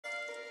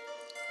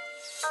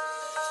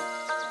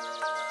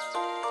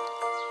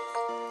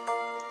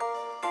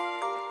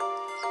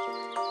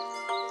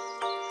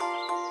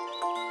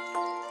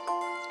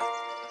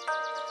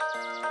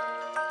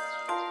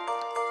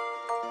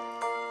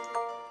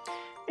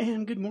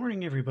And good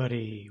morning,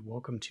 everybody.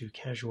 Welcome to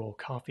Casual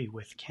Coffee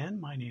with Ken.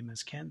 My name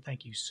is Ken.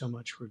 Thank you so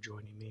much for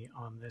joining me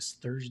on this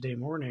Thursday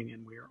morning,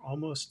 and we are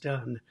almost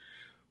done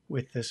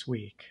with this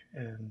week,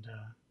 and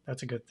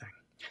that's a good thing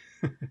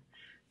because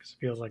it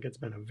feels like it's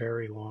been a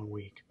very long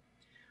week.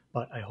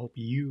 But I hope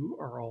you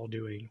are all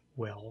doing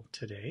well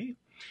today.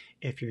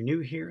 If you're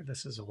new here,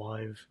 this is a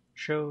live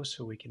show,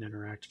 so we can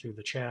interact through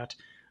the chat.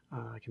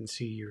 I can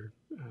see your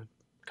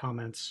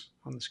comments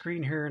on the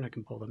screen here, and I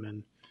can pull them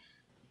in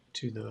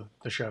to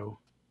the show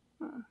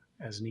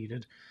as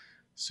needed.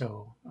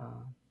 So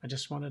I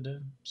just wanted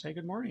to say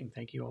good morning.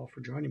 Thank you all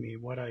for joining me.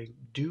 What I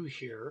do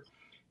here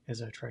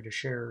is I try to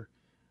share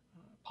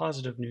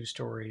positive news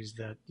stories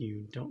that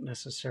you don't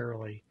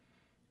necessarily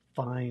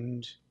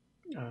find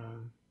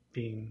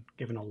being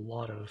given a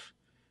lot of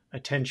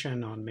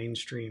attention on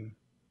mainstream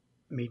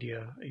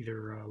media,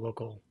 either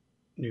local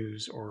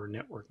news or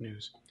network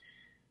news.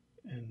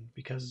 And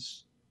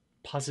because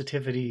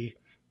positivity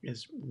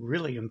is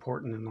really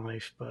important in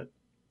life, but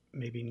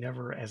maybe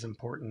never as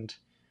important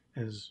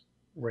as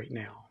right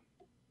now.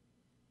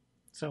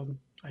 So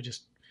I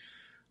just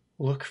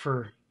look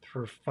for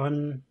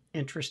fun,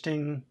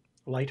 interesting,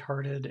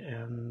 lighthearted,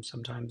 and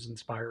sometimes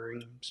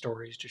inspiring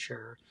stories to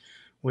share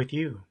with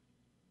you.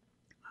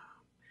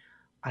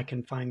 I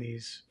can find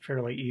these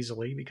fairly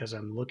easily because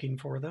I'm looking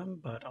for them,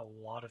 but a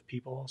lot of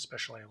people,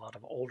 especially a lot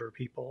of older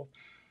people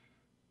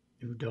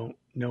who don't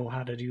know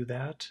how to do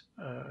that,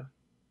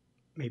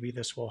 maybe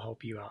this will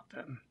help you out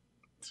then.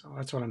 So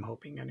that's what I'm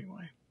hoping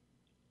anyway.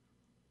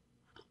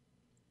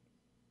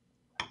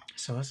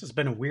 So this has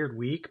been a weird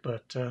week,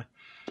 but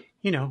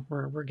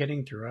we're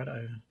getting through it.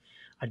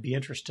 I'd be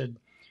interested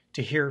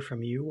to hear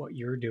from you what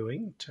you're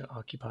doing to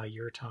occupy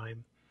your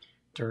time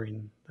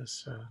during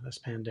this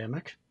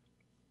pandemic.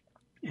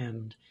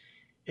 And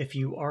if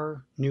you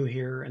are new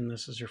here and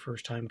this is your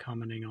first time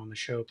commenting on the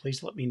show,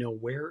 please let me know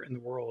where in the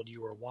world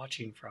you are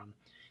watching from,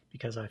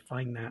 because I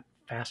find that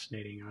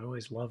fascinating. I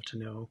always love to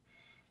know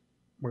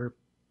where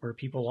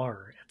people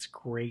are. It's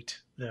great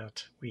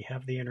that we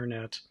have the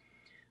internet,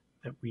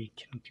 that we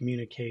can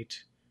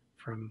communicate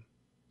from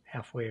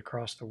halfway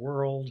across the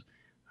world.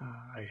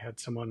 I had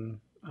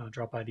someone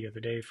drop by the other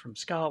day from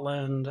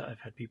Scotland. I've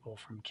had people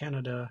from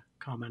Canada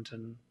comment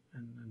and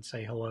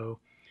say hello.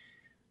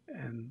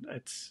 And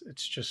it's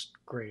just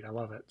great. I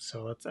love it.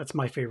 So that's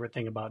my favorite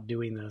thing about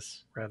doing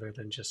this, rather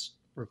than just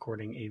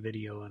recording a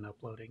video and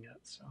uploading it.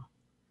 So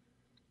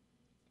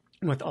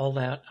with all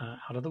that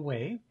out of the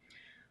way,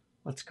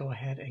 let's go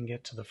ahead and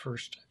get to the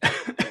first,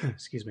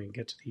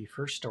 get to the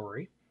first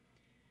story.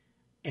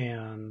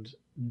 And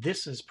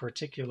this is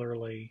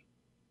particularly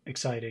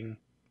exciting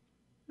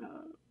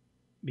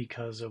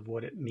because of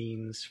what it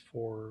means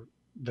for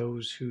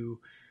those who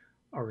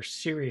are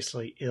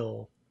seriously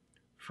ill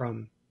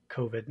from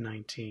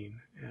COVID-19.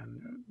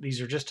 And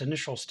these are just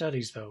initial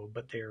studies, though,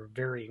 but they are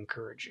very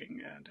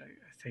encouraging. And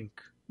I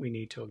think we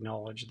need to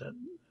acknowledge that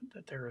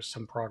there is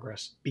some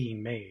progress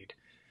being made,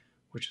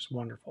 which is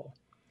wonderful.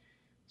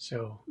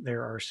 So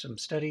there are some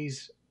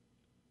studies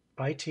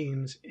by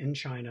teams in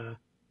China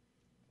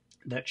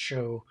that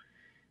show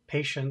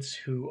patients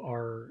who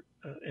are,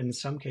 in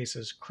some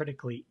cases,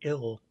 critically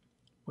ill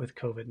with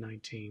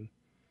COVID-19.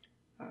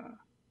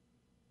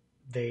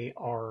 They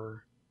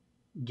are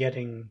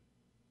getting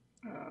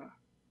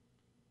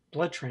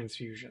blood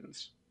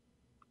transfusions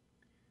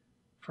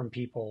from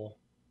people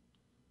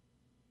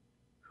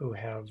who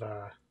have,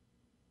 I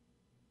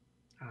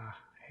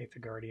hate the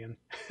Guardian.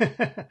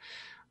 The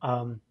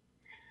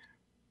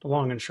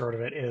long and short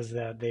of it is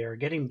that they are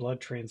getting blood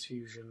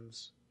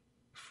transfusions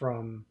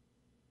from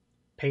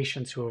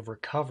patients who have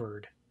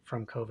recovered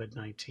from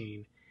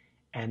COVID-19,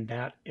 and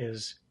that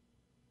is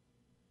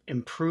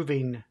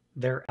improving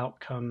their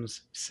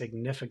outcomes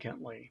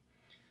significantly.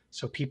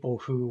 So people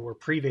who were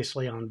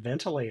previously on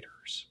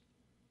ventilators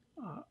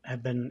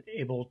have been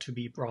able to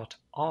be brought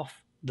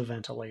off the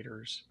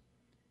ventilators,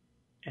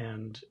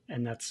 and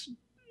that's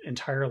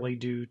entirely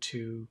due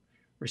to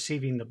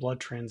receiving the blood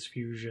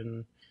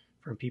transfusion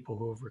from people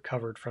who have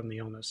recovered from the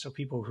illness. So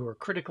people who are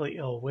critically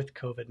ill with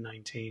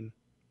COVID-19,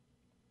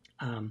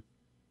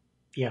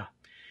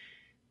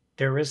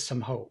 there is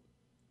some hope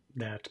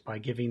that by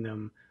giving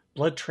them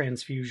blood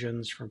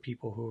transfusions from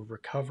people who have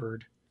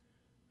recovered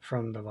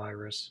from the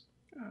virus,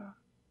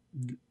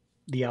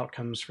 the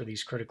outcomes for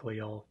these critically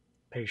ill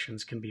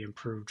patients can be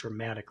improved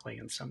dramatically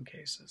in some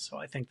cases. So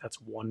I think that's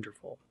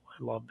wonderful.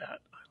 I love that.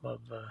 I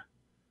love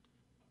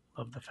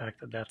the fact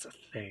that that's a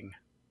thing.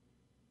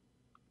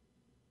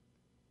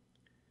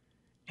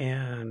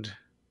 And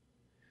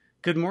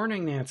good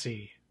morning,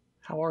 Nancy.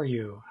 How are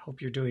you? Hope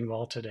you're doing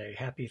well today.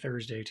 Happy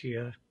Thursday to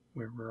you.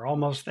 We're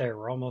almost there.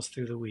 We're almost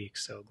through the week,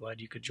 so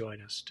glad you could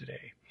join us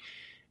today.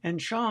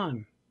 And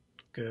Sean,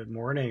 good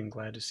morning.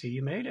 Glad to see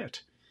you made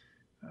it.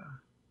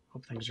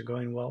 hope things are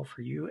going well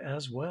for you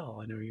as well.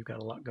 I know you've got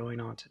a lot going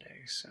on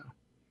today.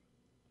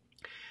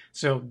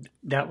 So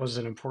that was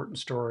an important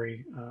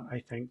story, I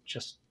think,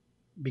 just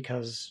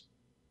because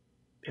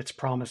it's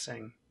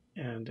promising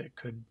and it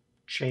could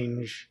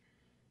change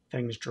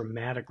things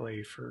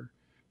dramatically for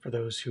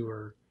those who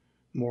are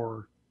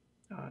more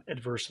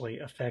adversely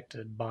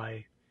affected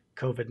by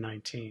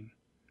COVID-19.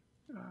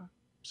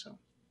 So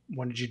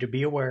wanted you to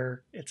be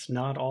aware it's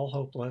not all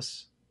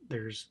hopeless.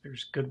 There's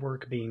good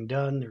work being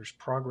done. There's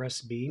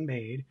progress being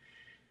made.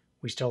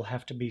 We still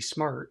have to be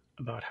smart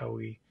about how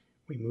we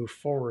move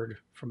forward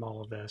from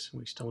all of this. And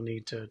we still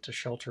need to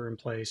shelter in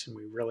place, and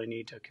we really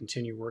need to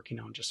continue working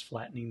on just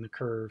flattening the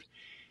curve.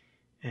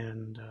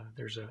 And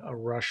there's a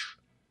rush,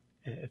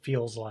 it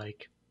feels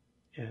like,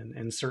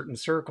 in certain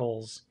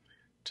circles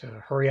to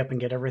hurry up and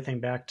get everything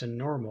back to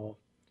normal.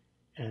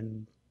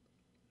 And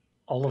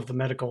all of the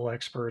medical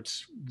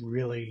experts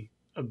really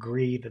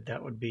agree that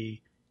that would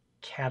be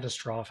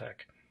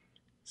catastrophic.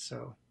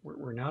 So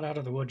we're not out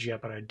of the woods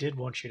yet, but I did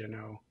want you to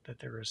know that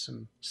there is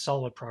some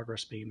solid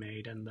progress being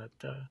made, and that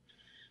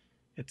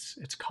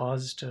it's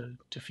cause to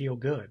feel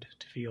good,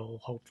 to feel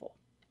hopeful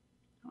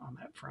on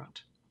that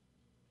front.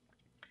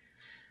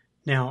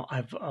 Now,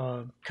 I've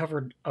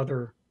covered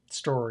other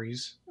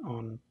stories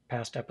on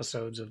past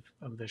episodes of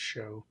this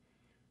show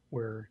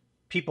where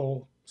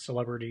people,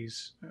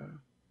 celebrities,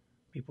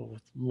 people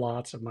with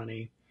lots of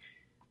money,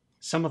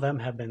 some of them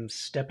have been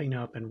stepping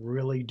up and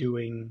really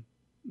doing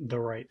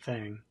the right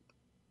thing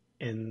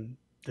in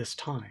this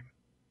time.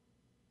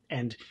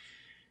 And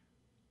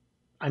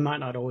I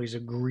might not always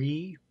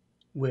agree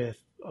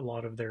with a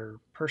lot of their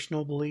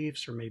personal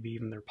beliefs or maybe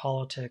even their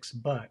politics,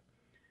 but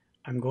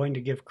I'm going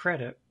to give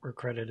credit where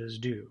credit is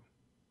due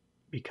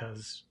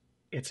because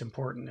it's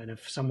important. And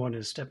if someone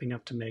is stepping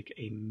up to make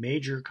a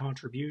major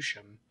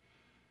contribution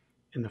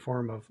in the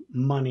form of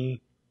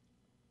money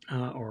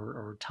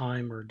or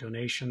time or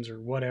donations or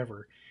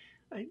whatever,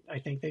 I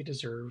think they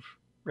deserve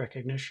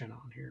recognition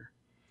on here.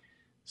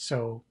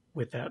 So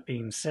with that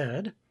being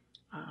said,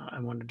 I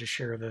wanted to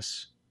share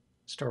this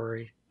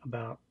story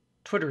about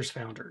Twitter's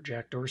founder,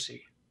 Jack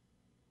Dorsey.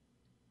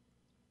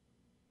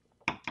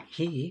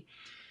 He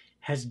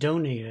has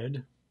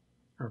donated,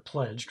 or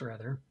pledged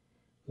rather,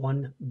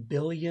 $1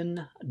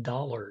 billion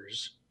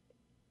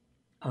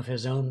of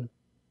his own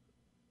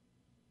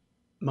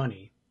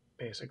money,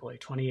 basically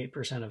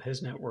 28% of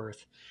his net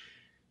worth,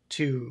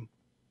 to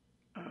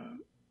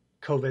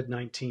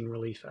COVID-19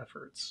 relief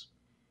efforts.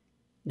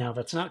 Now,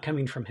 that's not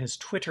coming from his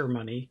Twitter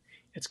money.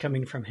 It's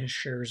coming from his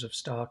shares of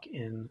stock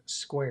in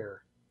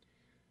Square.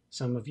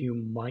 Some of you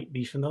might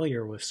be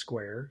familiar with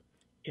Square.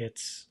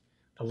 It's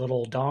a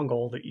little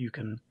dongle that you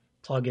can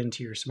plug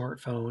into your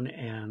smartphone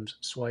and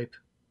swipe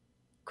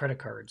credit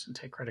cards and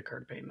take credit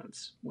card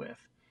payments with.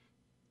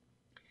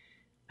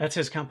 That's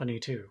his company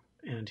too,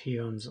 and he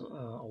owns a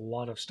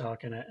lot of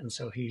stock in it, and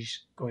so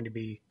he's going to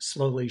be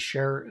slowly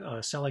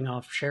selling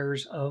off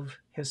shares of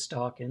his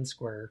stock in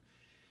Square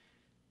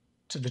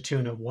to the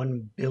tune of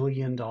 $1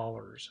 billion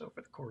over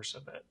the course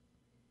of it.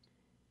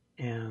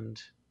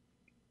 And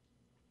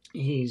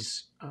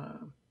he's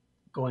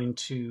going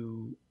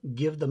to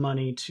give the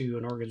money to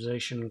an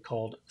organization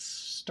called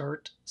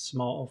Start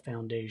Small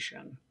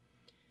Foundation,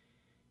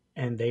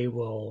 and they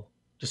will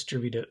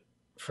distribute it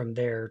from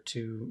there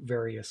to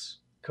various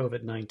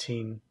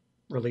COVID-19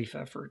 relief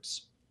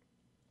efforts.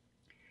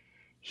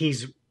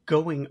 He's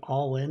going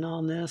all in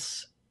on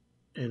this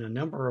in a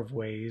number of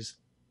ways,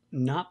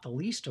 not the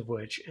least of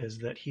which is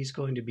that he's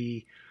going to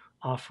be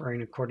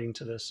offering, according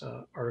to this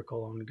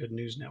article on Good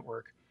News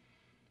Network,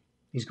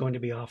 he's going to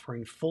be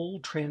offering full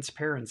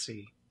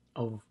transparency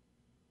of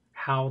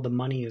how the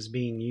money is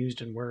being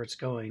used and where it's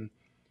going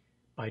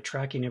by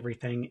tracking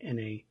everything in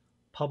a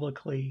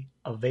publicly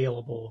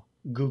available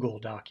Google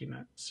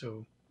document.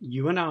 So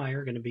you and I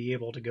are going to be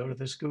able to go to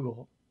this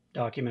Google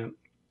document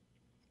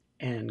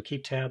and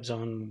keep tabs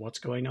on what's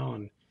going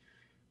on,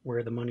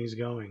 where the money's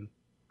going.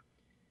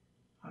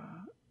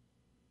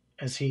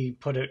 As he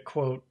put it,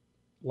 quote,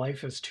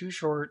 "Life is too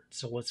short,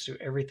 so let's do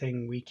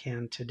everything we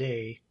can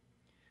today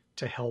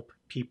to help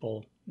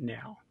people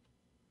now."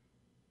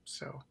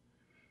 So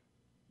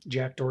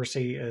Jack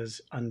Dorsey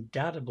is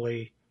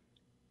undoubtedly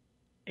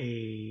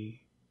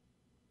a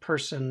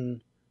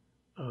person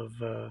of,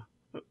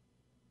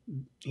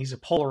 he's a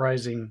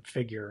polarizing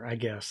figure, I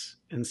guess,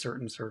 in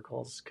certain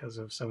circles because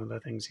of some of the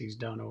things he's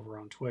done over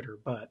on Twitter.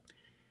 But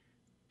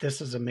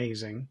this is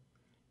amazing.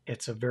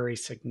 It's a very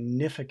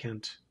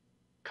significant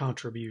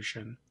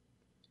contribution,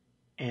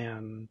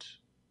 and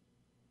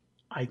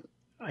I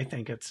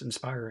think it's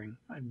inspiring.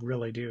 I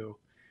really do.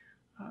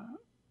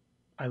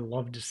 I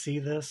love to see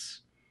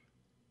this.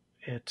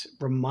 It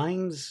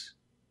reminds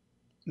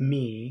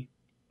me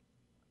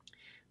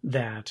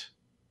that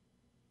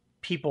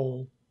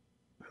people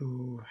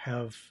who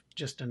have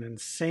just an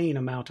insane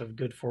amount of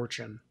good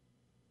fortune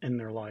in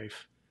their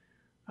life,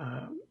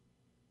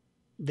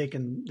 they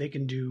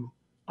can do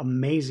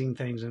amazing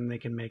things, and they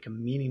can make a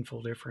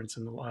meaningful difference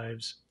in the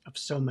lives of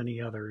so many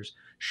others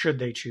should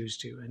they choose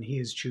to, and he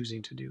is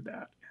choosing to do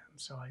that. And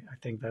So I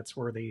think that's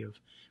worthy of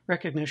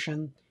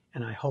recognition,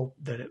 and I hope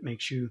that it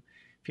makes you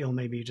feel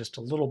maybe just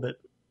a little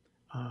bit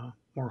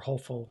more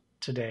hopeful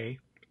today,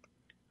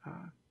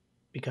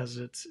 because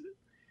it's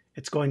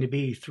going to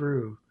be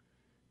through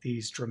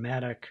these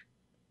dramatic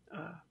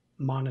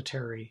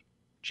monetary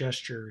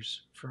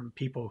gestures from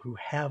people who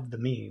have the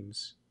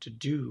means to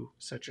do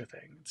such a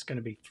thing. It's going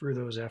to be through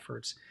those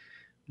efforts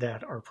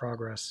that our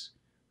progress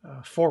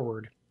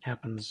forward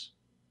happens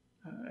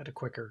at a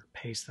quicker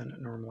pace than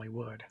it normally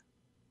would.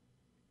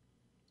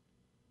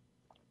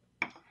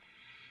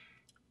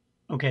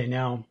 Okay,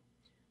 now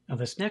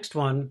this next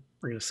one,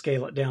 we're going to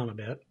scale it down a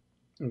bit.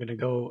 I'm going to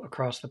go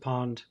across the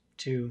pond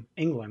to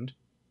England.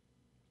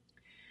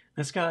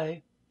 This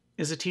guy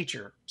is a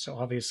teacher, so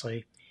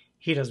obviously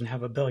he doesn't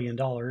have $1 billion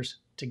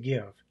to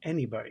give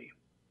anybody,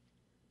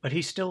 but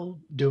he's still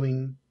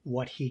doing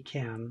what he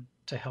can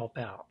to help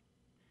out.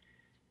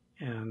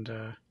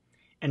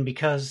 And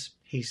because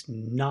he's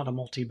not a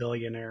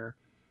multi-billionaire,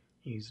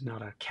 he's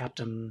not a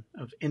captain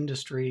of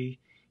industry,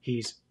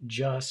 he's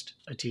just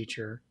a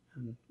teacher,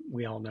 and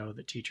we all know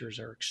that teachers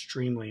are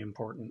extremely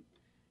important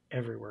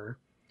everywhere.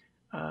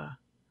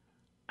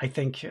 I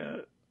think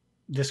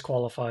this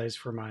qualifies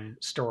for my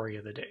story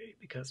of the day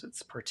because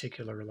it's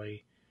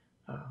particularly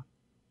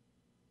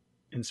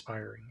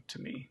inspiring to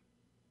me.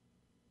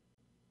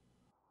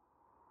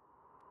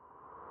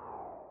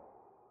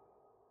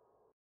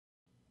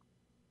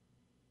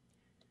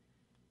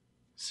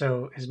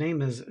 So his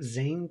name is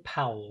Zane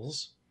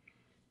Powles,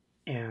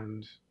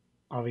 and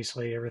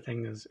obviously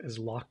everything is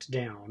locked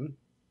down.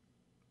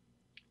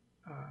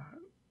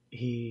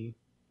 He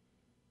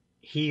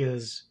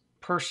is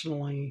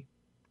personally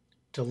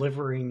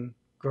delivering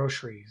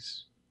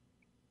groceries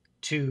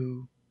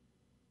to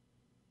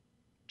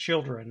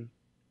children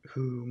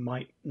who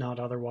might not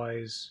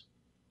otherwise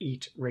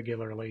eat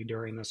regularly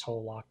during this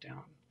whole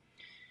lockdown.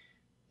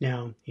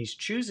 Now, he's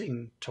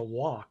choosing to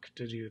walk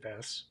to do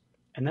this,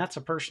 and that's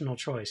a personal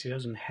choice. He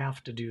doesn't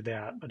have to do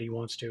that, but he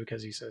wants to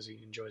because he says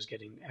he enjoys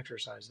getting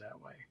exercise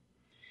that way.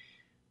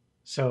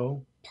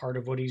 So part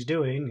of what he's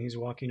doing, he's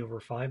walking over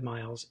 5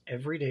 miles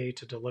every day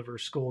to deliver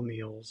school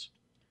meals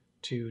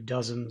to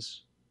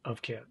dozens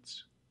of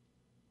kids.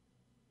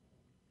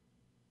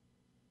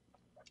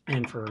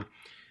 And for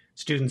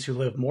students who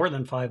live more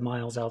than 5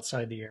 miles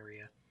outside the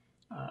area,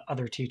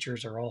 other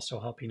teachers are also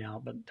helping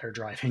out, but they're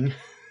driving.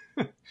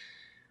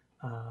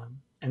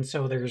 And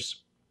so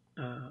there's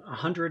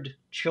 100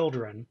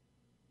 children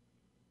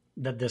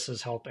that this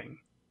is helping.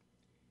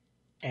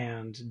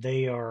 And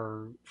they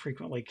are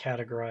frequently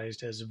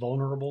categorized as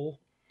vulnerable,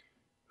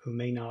 who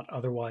may not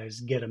otherwise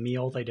get a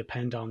meal. They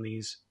depend on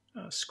these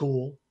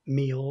school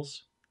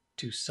meals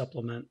to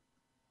supplement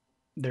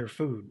their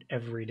food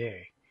every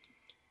day.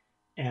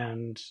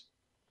 And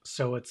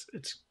so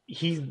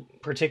he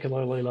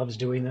particularly loves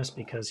doing this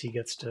because he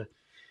gets to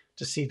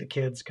see the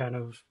kids kind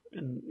of,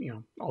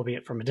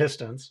 albeit from a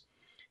distance,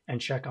 and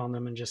check on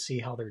them and just see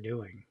how they're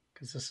doing.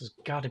 Because this has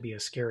got to be a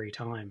scary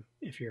time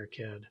if you're a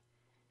kid.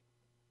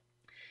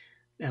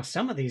 Now,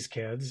 some of these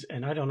kids,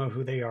 and I don't know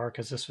who they are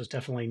because this was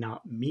definitely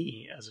not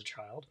me as a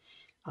child,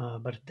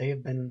 but they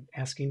have been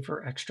asking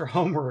for extra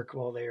homework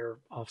while they are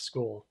off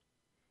school.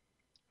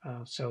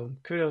 So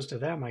kudos to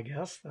them, I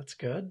guess. That's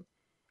good.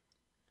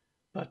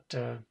 But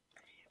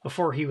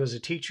before he was a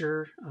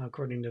teacher,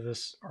 according to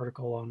this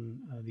article on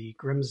the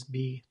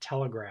Grimsby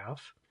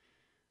Telegraph,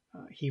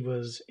 he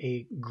was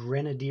a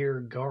Grenadier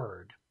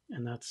Guard,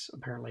 and that's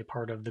apparently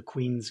part of the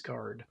Queen's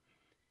Guard.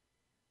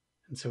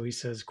 And so he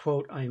says,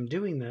 quote, "I am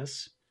doing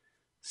this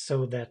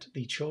so that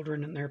the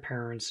children and their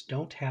parents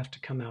don't have to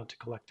come out to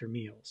collect their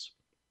meals.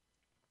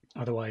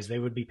 Otherwise, they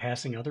would be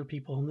passing other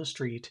people in the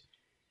street,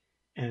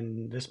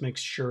 and this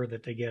makes sure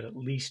that they get at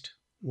least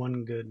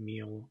one good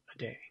meal a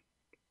day."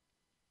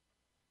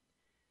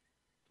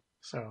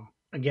 So,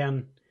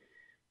 again,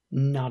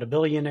 not a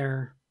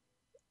billionaire,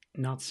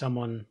 not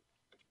someone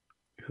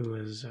who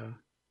is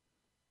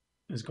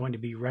going to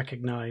be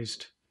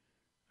recognized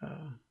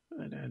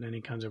at any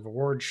kinds of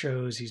award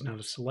shows. He's not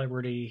a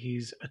celebrity.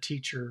 He's a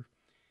teacher,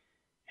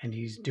 and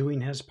he's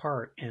doing his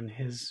part. And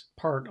his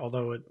part,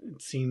 although it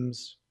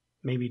seems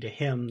maybe to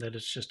him that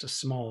it's just a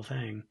small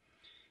thing,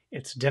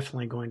 it's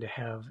definitely going to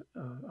have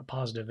a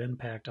positive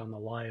impact on the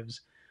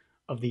lives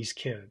of these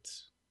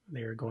kids.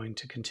 They are going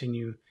to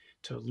continue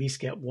to at least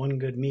get one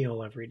good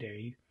meal every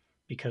day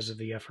because of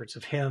the efforts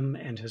of him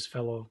and his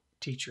fellow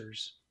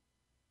teachers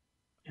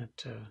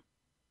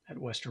at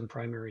Western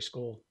Primary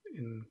School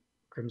in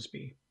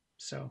Grimsby.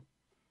 So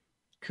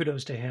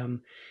kudos to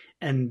him.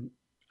 And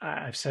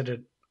I've said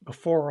it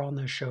before on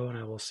this show, and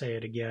I will say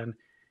it again.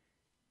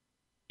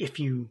 If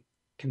you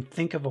can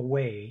think of a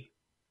way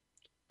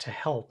to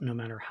help, no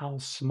matter how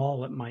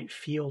small it might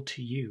feel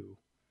to you,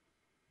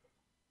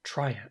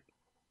 try it.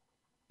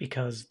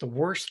 Because the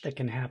worst that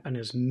can happen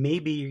is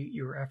maybe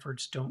your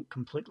efforts don't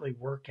completely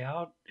work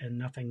out and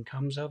nothing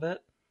comes of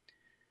it,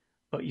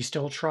 but you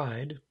still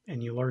tried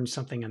and you learned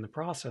something in the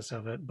process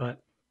of it.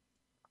 But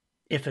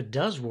if it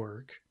does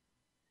work,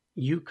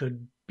 you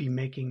could be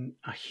making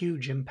a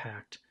huge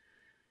impact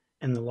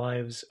in the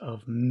lives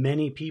of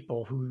many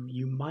people who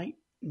you might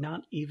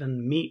not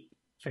even meet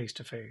face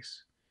to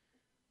face,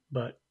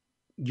 but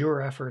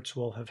your efforts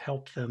will have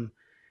helped them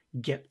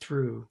get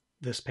through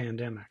this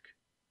pandemic.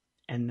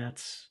 And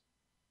that's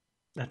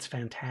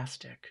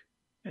fantastic.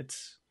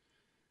 It's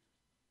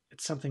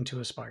it's something to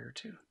aspire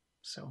to.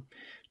 So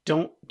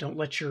don't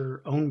let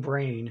your own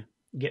brain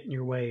get in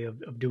your way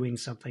of doing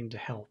something to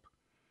help,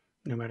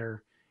 no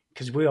matter,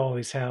 because we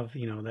always have,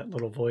 that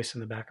little voice in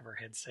the back of our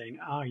head saying,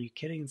 "Oh, are you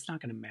kidding? It's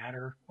not going to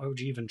matter. Why would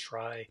you even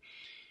try?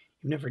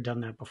 You've never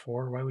done that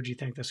before. Why would you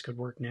think this could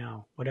work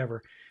now?"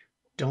 Whatever.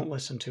 Don't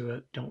listen to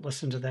it. Don't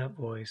listen to that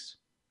voice.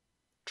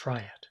 Try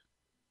it.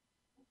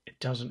 It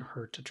doesn't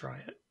hurt to try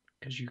it,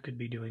 because you could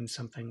be doing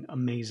something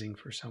amazing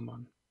for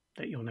someone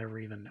that you'll never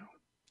even know.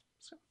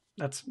 So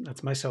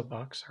that's my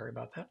soapbox. Sorry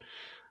about that.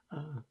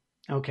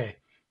 Okay.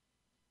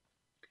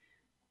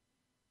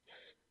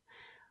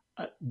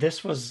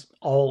 This was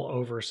all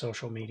over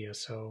social media,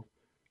 so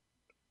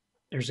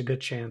there's a good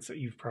chance that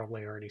you've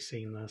probably already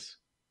seen this,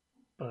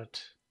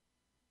 but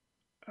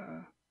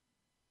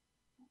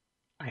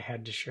I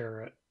had to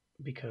share it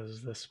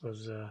because this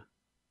was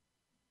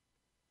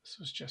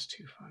just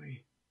too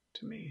funny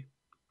to me.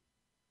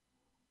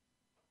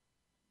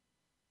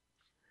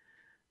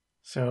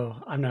 So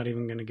I'm not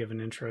even going to give an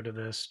intro to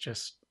this.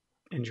 Just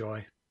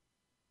enjoy.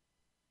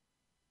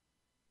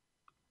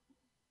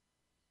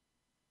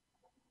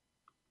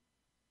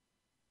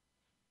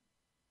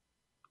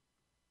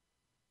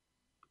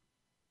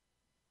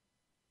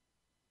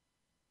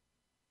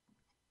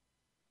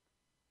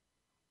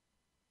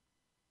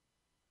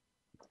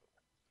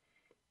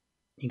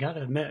 You got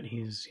to admit,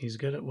 he's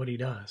good at what he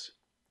does.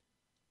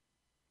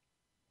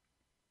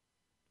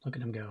 Look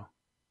at him go.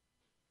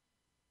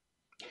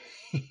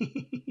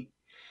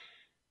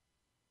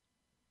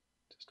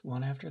 Just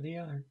one after the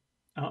other.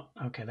 Oh,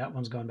 okay, that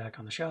one's going back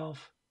on the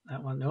shelf.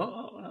 That one,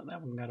 no,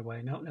 that one got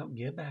away. No,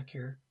 get back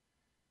here.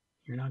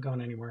 You're not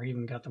going anywhere. He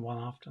even got the one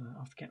off the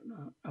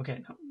camera.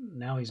 Okay, no,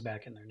 now he's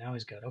back in there. Now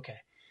he's good. Okay,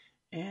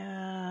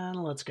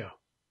 and let's go.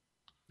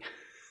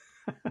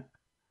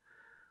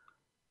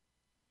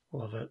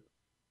 Love it.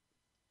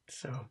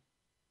 So,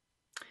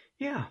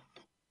 yeah,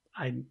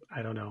 I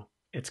don't know.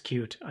 It's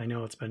cute. I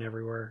know it's been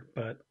everywhere,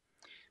 but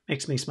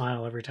makes me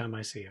smile every time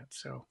I see it.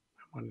 So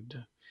I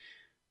wanted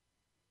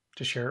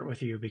to share it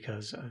with you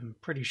because I'm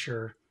pretty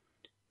sure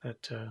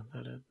that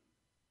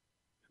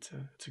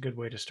it's a good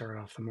way to start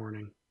off the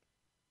morning.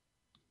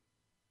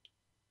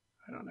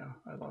 I don't know.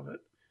 I love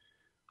it.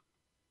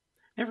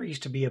 Never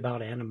used to be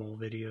about animal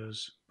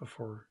videos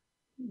before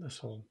this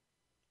whole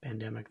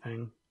pandemic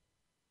thing,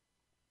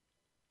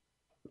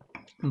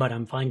 but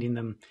I'm finding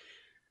them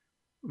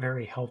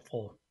very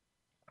helpful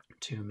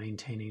to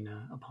maintaining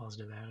a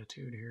positive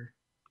attitude here.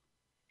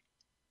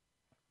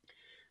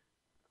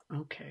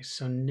 Okay,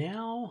 so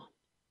now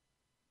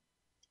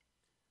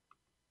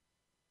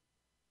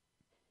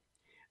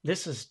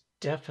this is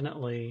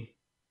definitely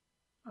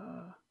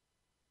a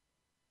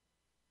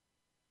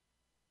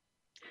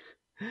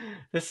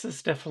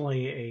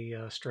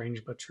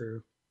strange but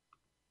true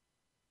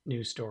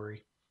news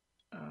story.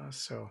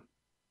 So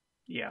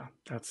yeah,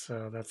 that's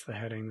the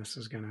heading this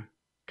is gonna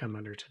come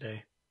under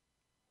today.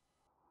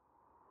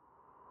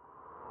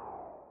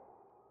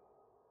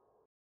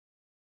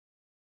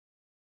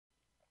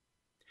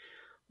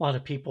 A lot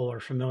of people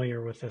are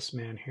familiar with this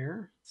man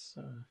here. It's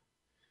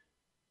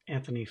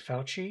Anthony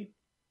Fauci,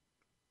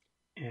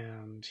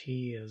 and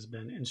he has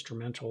been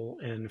instrumental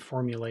in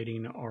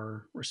formulating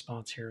our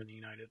response here in the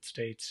United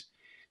States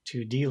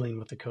to dealing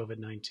with the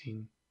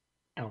COVID-19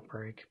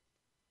 outbreak.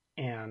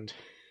 And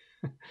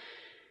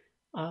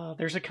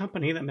there's a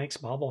company that makes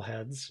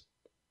bobbleheads,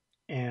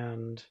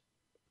 and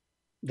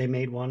they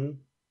made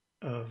one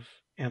of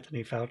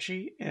Anthony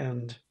Fauci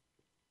and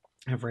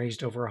have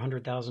raised over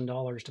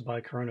 $100,000 to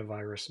buy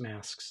coronavirus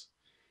masks.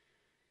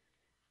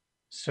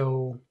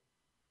 So,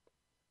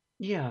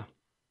 yeah,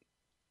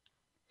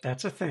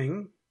 that's a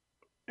thing.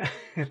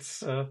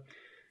 It's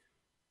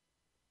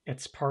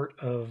part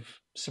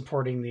of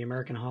supporting the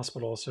American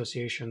Hospital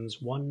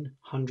Association's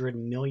 100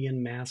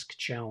 million mask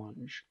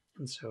challenge.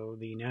 And so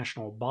the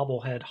National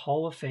Bobblehead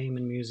Hall of Fame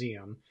and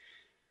Museum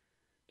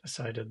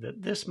decided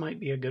that this might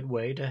be a good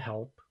way to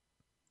help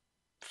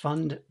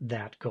fund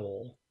that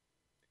goal.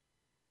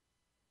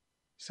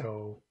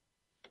 So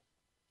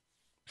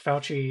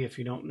Fauci, if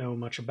you don't know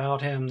much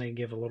about him, they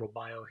give a little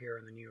bio here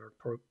in the New York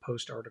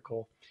Post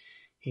article.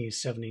 He's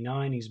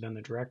 79. He's been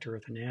the director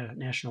of the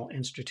National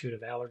Institute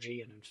of Allergy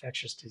and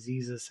Infectious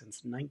Diseases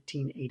since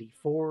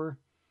 1984.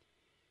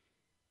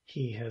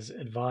 He has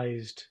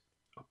advised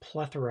a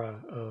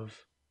plethora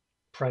of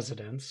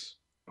presidents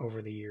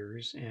over the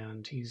years,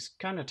 and he's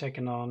kind of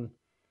taken on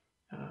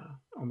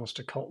almost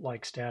a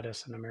cult-like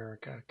status in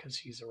America because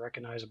he's a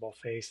recognizable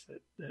face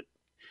that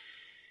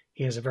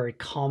he has a very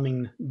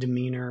calming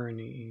demeanor, and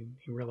he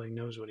really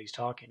knows what he's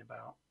talking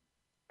about.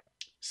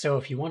 So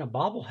if you want a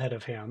bobblehead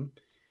of him,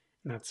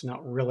 and that's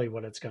not really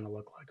what it's going to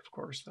look like, of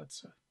course,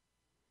 that's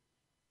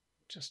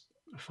just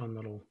a fun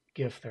little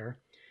GIF there.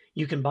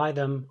 You can buy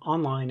them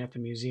online at the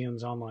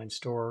museum's online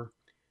store.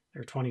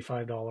 They're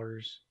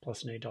 $25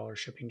 plus an $8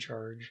 shipping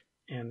charge,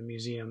 and the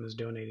museum is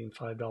donating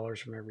 $5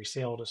 from every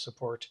sale to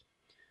support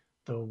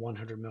the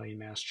 100 Million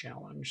Mask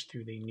Challenge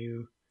through the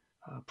new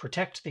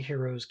Protect the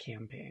Heroes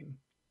campaign.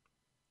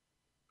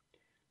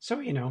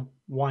 So,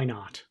 why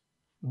not?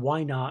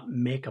 Why not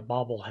make a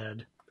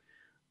bobblehead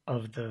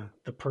of the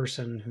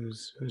person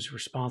who's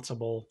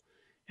responsible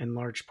in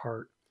large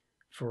part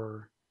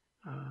for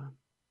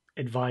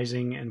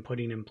advising and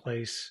putting in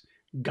place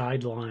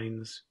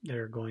guidelines that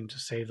are going to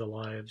save the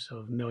lives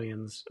of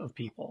millions of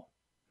people?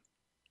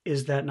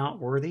 Is that not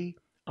worthy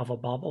of a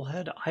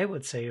bobblehead? I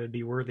would say it would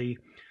be worthy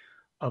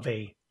of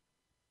a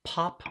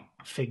pop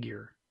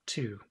figure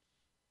too.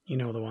 You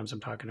know the ones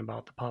I'm talking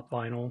about, the pop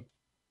vinyl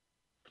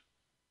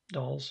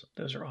dolls.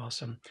 Those are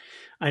awesome.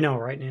 I know,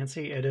 right,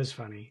 Nancy? It is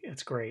funny.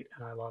 It's great,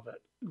 and I love it.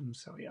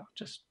 So yeah,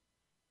 just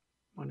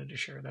wanted to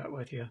share that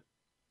with you.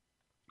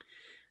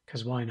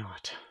 Because why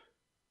not?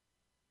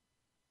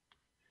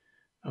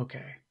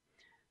 Okay.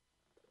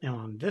 Now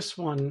on this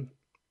one,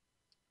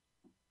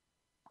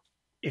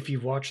 if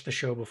you've watched the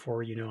show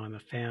before, you know I'm a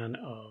fan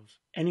of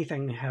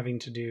anything having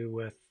to do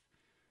with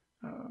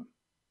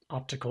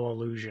optical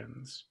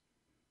illusions,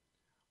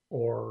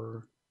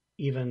 or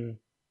even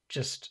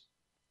just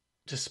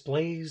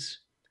displays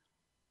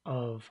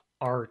of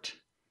art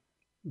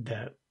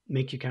that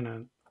make you kind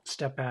of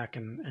step back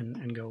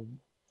and go,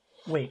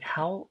 wait,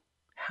 how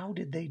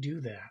did they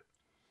do that?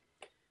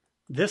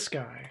 This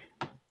guy,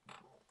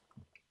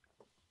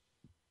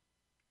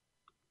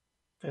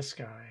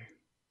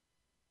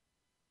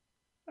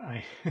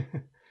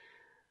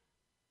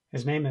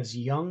 his name is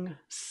Young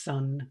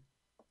Sun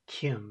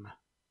Kim.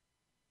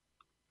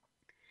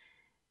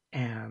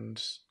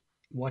 And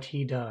what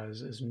he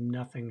does is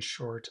nothing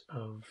short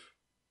of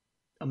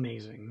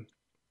amazing.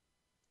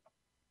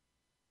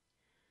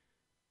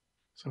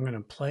 So I'm going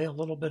to play a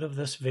little bit of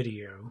this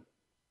video,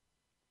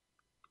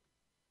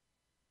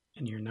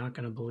 and you're not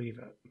going to believe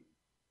it.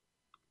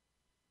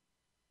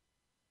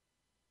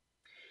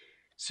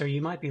 So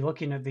you might be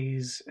looking at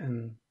these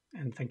and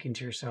thinking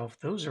to yourself,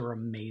 those are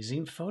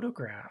amazing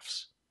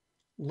photographs.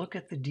 Look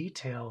at the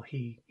detail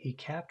he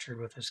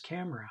captured with his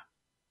camera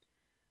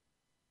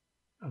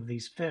of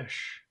these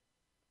fish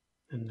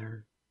and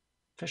their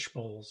fish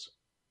bowls.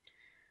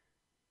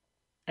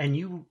 And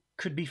you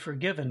could be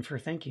forgiven for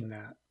thinking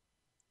that,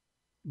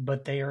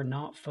 but they are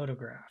not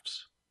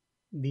photographs.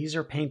 These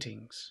are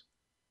paintings.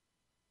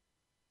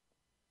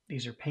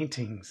 These are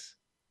paintings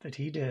that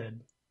he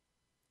did,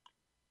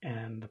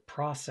 and the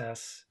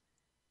process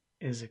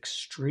is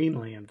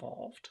extremely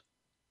involved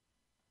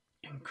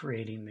in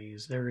creating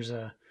these. There's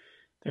a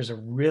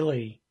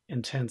really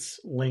intense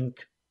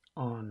link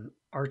on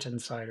Art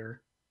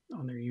Insider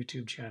on their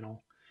YouTube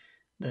channel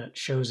that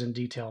shows in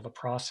detail the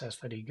process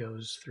that he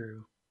goes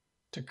through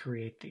to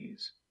create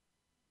these.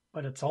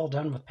 But it's all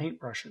done with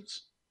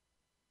paintbrushes.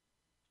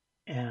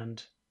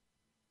 And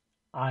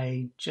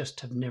I just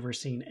have never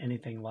seen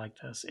anything like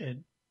this. It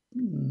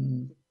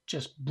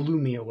just blew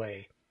me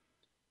away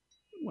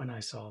when I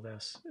saw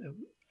this.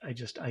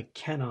 I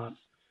cannot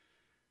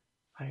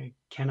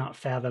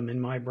fathom in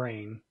my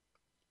brain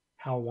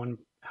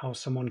how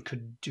someone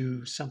could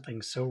do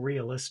something so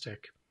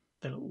realistic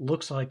that it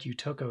looks like you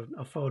took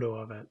a photo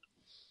of it,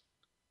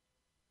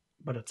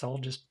 but it's all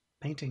just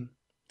painting.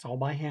 It's all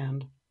by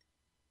hand.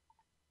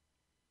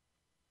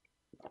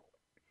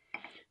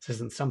 This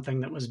isn't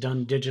something that was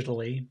done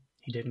digitally.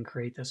 He didn't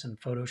create this in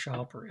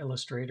Photoshop or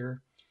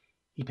Illustrator.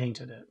 He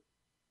painted it.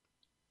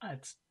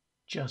 It's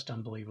just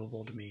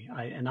unbelievable to me.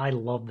 I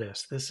love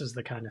this. This is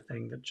the kind of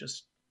thing that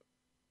just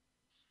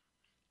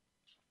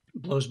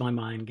blows my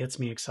mind, gets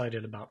me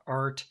excited about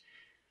art.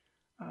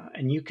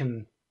 And you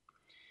can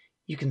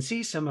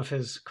see some of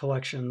his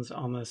collections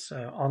on this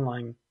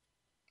online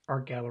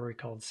art gallery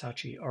called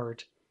Saatchi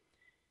Art.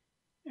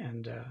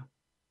 And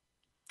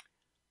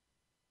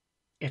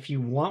if you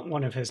want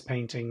one of his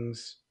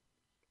paintings,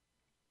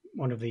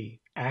 one of the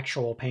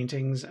actual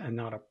paintings and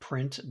not a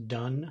print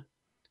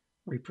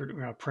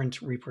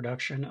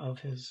reproduction of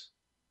his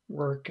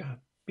work,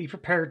 be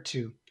prepared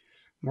to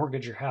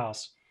mortgage your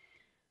house.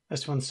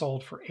 This one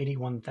sold for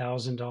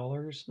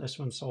 $81,000. This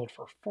one sold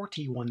for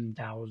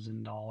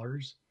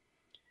 $41,000.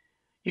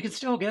 You can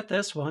still get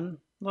this one.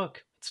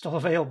 Look, it's still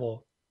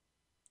available.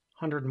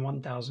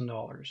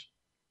 $101,000.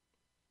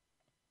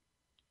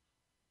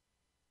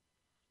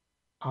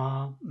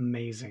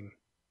 Amazing.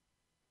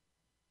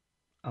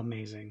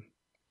 Amazing.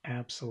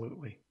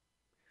 Absolutely.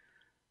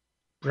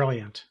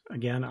 Brilliant.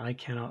 Again, I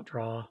cannot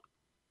draw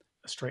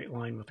a straight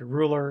line with a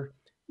ruler.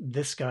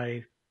 This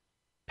guy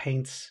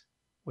paints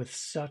with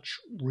such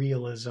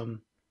realism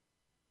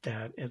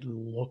that it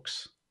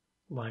looks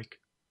like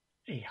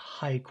a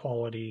high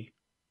quality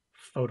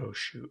photo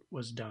shoot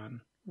was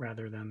done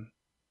rather than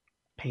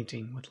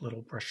painting with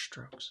little brush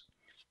strokes.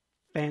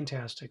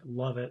 Fantastic.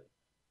 Love it.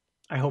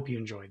 I hope you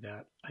enjoyed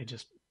that.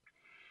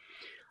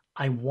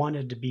 I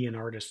wanted to be an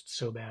artist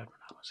so bad when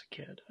I was a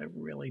kid. I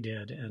really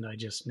did. And I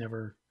just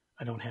never,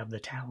 I don't have the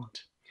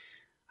talent.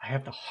 I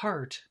have the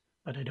heart,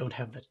 but I don't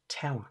have the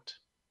talent.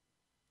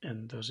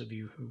 And those of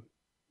you who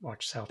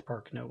watch South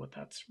Park know what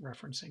that's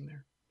referencing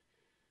there.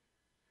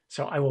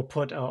 So I will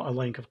put a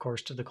link, of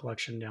course, to the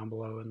collection down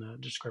below in the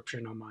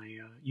description on my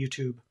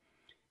YouTube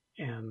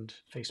and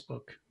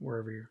Facebook,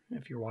 wherever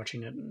if you're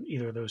watching it in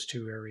either of those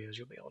two areas,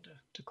 you'll be able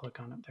to click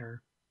on it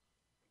there.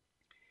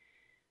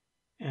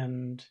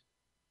 And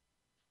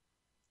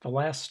the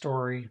last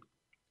story,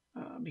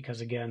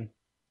 because again,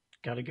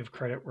 got to give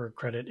credit where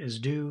credit is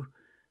due.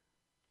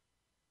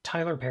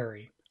 Tyler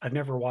Perry. I've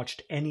never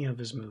watched any of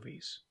his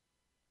movies.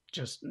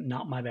 Just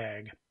not my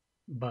bag.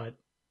 But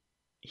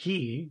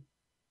he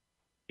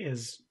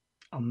is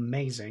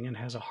amazing and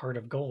has a heart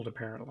of gold,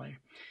 apparently,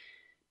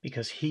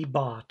 because he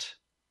bought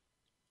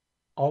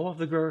all of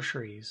the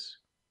groceries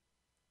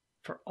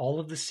for all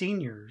of the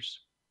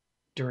seniors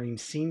during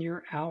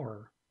senior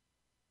hour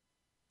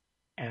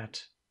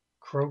at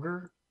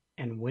Kroger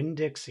and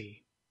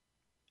Winn-Dixie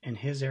in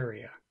his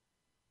area.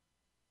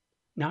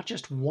 Not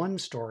just one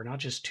store, not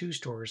just two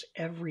stores,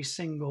 every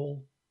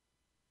single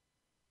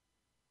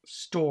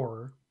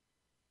store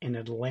in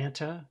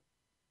Atlanta.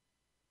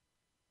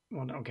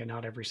 Well, okay,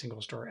 not every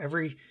single store.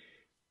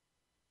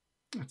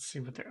 Let's see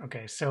what they're,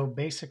 okay, so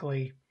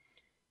basically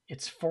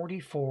it's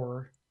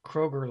 44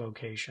 Kroger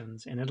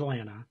locations in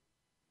Atlanta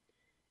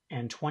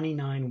and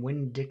 29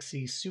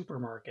 Winn-Dixie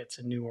supermarkets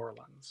in New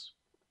Orleans.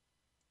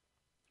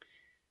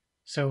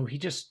 So he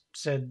just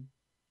said,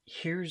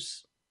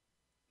 here's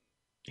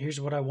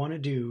what I want to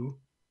do.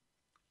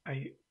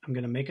 I'm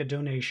going to make a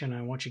donation.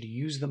 I want you to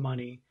use the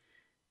money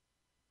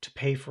to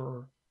pay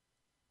for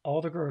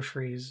all the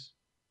groceries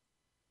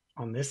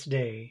on this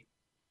day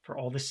for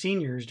all the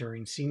seniors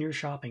during senior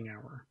shopping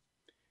hour.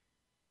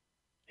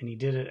 And he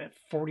did it at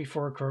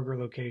 44 Kroger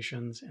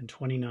locations and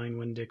 29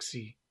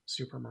 Winn-Dixie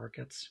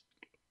supermarkets.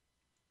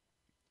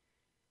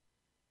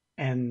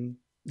 And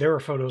there are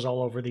photos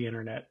all over the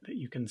internet that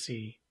you can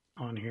see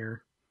on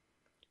here.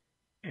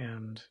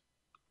 And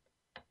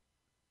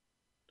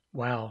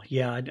wow,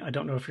 yeah, I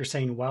don't know if you're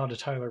saying wow to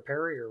Tyler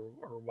Perry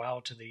or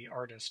wow to the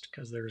artist,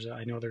 because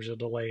I know there's a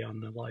delay on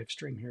the live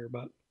stream here,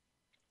 but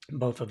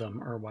both of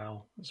them are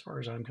wow as far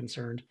as I'm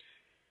concerned.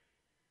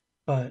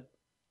 But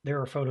there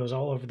are photos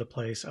all over the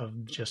place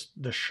of just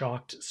the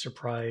shocked,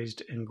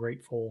 surprised, and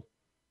grateful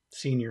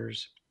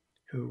seniors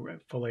who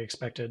fully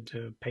expected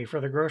to pay for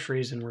their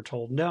groceries and were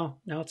told, no,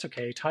 it's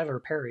okay. Tyler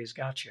Perry's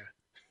got you.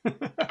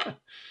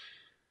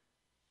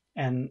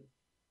 And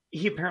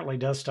he apparently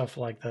does stuff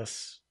like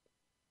this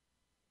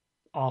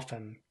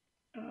often.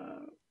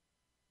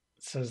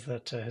 Says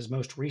that his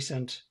most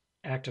recent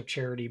act of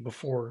charity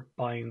before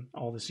buying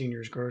all the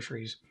seniors'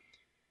 groceries,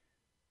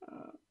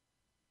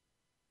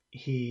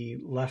 he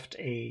left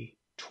a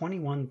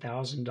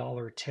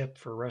 $21,000 tip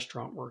for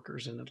restaurant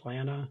workers in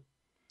Atlanta.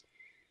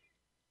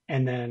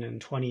 And then in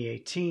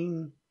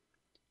 2018,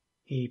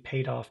 he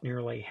paid off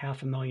nearly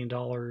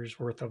 $500,000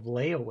 worth of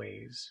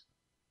layaways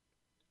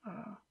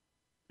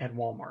at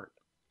Walmart.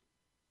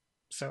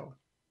 So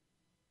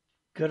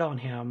good on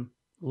him.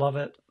 Love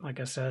it. Like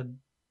I said,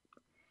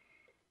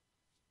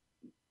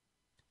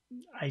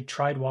 I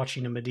tried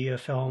watching a Medea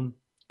film.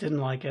 Didn't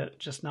like it.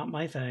 Just not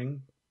my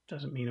thing.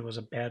 Doesn't mean it was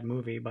a bad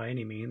movie by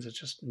any means. It's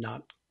just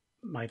not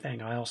my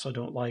thing. I also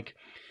don't like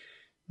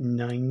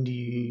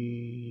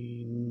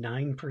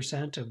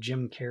 99% of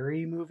Jim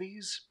Carrey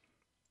movies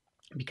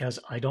because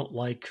I don't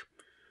like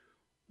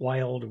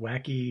wild,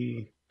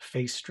 wacky,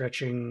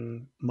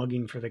 face-stretching,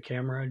 mugging for the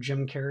camera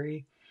Jim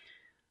Carrey.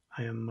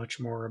 I am much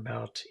more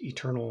about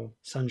Eternal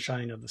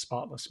Sunshine of the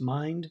Spotless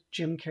Mind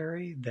Jim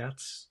Carrey.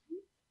 That's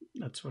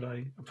what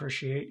I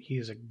appreciate. He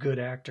is a good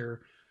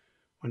actor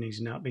when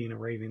he's not being a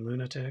raving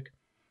lunatic.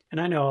 And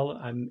I know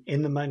I'm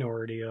in the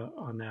minority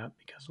on that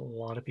because a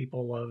lot of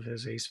people love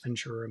his Ace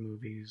Ventura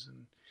movies.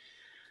 And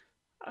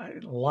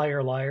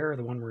Liar Liar,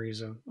 the one where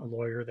he's a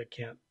lawyer that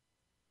can't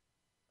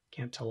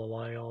tell a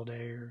lie all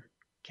day or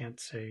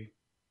can't say,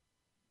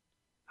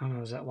 I don't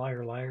know, is that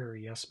Liar Liar or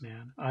Yes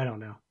Man? I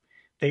don't know.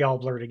 They all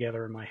blur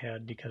together in my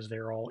head because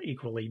they're all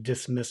equally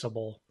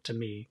dismissible to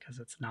me because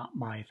it's not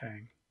my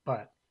thing.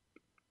 But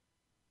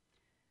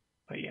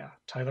yeah,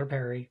 Tyler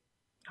Perry,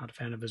 not a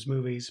fan of his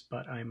movies,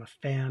 but I'm a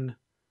fan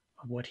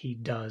of what he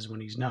does when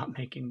he's not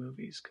making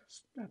movies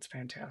because that's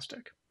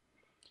fantastic.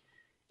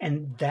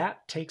 And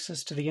that takes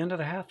us to the end of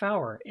the half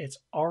hour. It's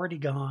already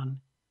gone.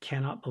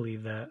 Cannot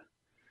believe that.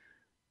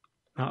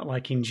 Not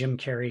liking Jim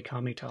Carrey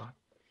Kamita.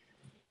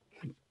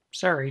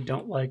 Sorry,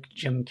 don't like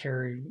Jim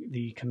Carrey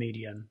the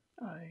comedian.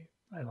 I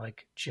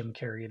like Jim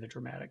Carrey the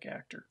dramatic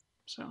actor.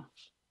 So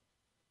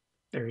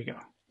there you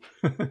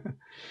go.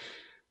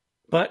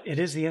 But it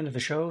is the end of the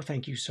show.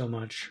 Thank you so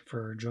much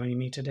for joining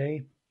me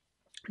today.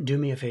 Do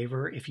me a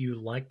favor, if you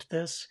liked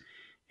this,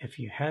 if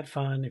you had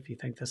fun, if you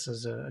think this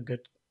is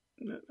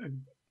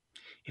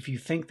if you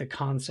think the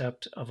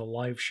concept of a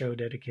live show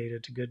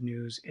dedicated to good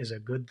news is a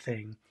good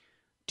thing,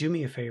 do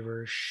me a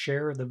favor,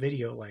 share the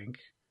video link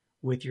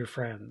with your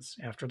friends.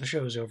 After the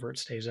show's over, it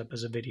stays up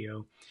as a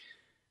video.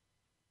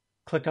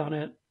 Click on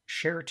it,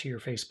 share it to your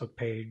Facebook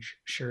page,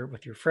 share it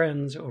with your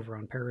friends over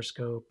on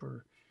Periscope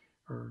or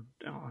or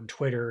on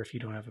Twitter if you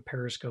don't have a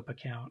Periscope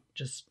account.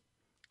 Just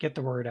get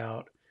the word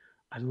out.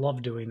 I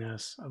love doing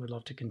this. I would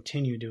love to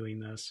continue doing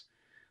this.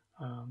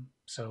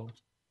 So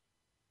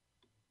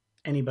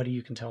anybody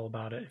you can tell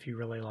about it, if you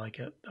really like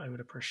it, I would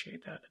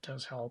appreciate that. It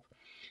does help.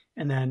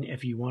 And then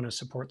if you want to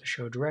support the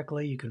show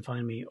directly, you can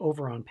find me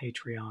over on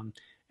Patreon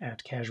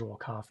at Casual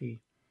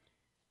Coffee.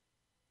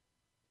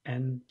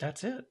 And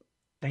that's it.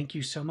 Thank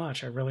you so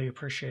much. I really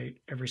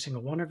appreciate every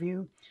single one of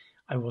you.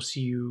 I will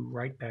see you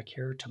right back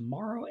here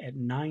tomorrow at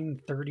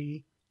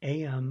 9:30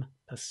 a.m.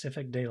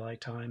 Pacific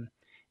Daylight Time.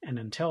 And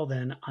until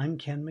then, I'm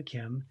Ken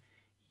McKim.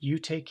 You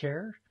take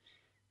care.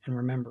 And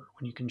remember,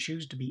 when you can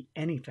choose to be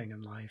anything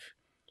in life,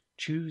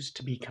 choose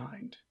to be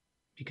kind.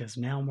 Because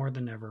now more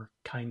than ever,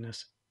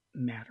 kindness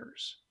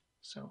matters.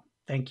 So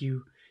thank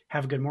you.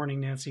 Have a good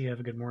morning, Nancy.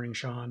 Have a good morning,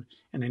 Sean.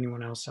 And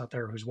anyone else out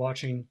there who's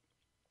watching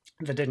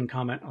that didn't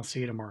comment, I'll see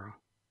you tomorrow.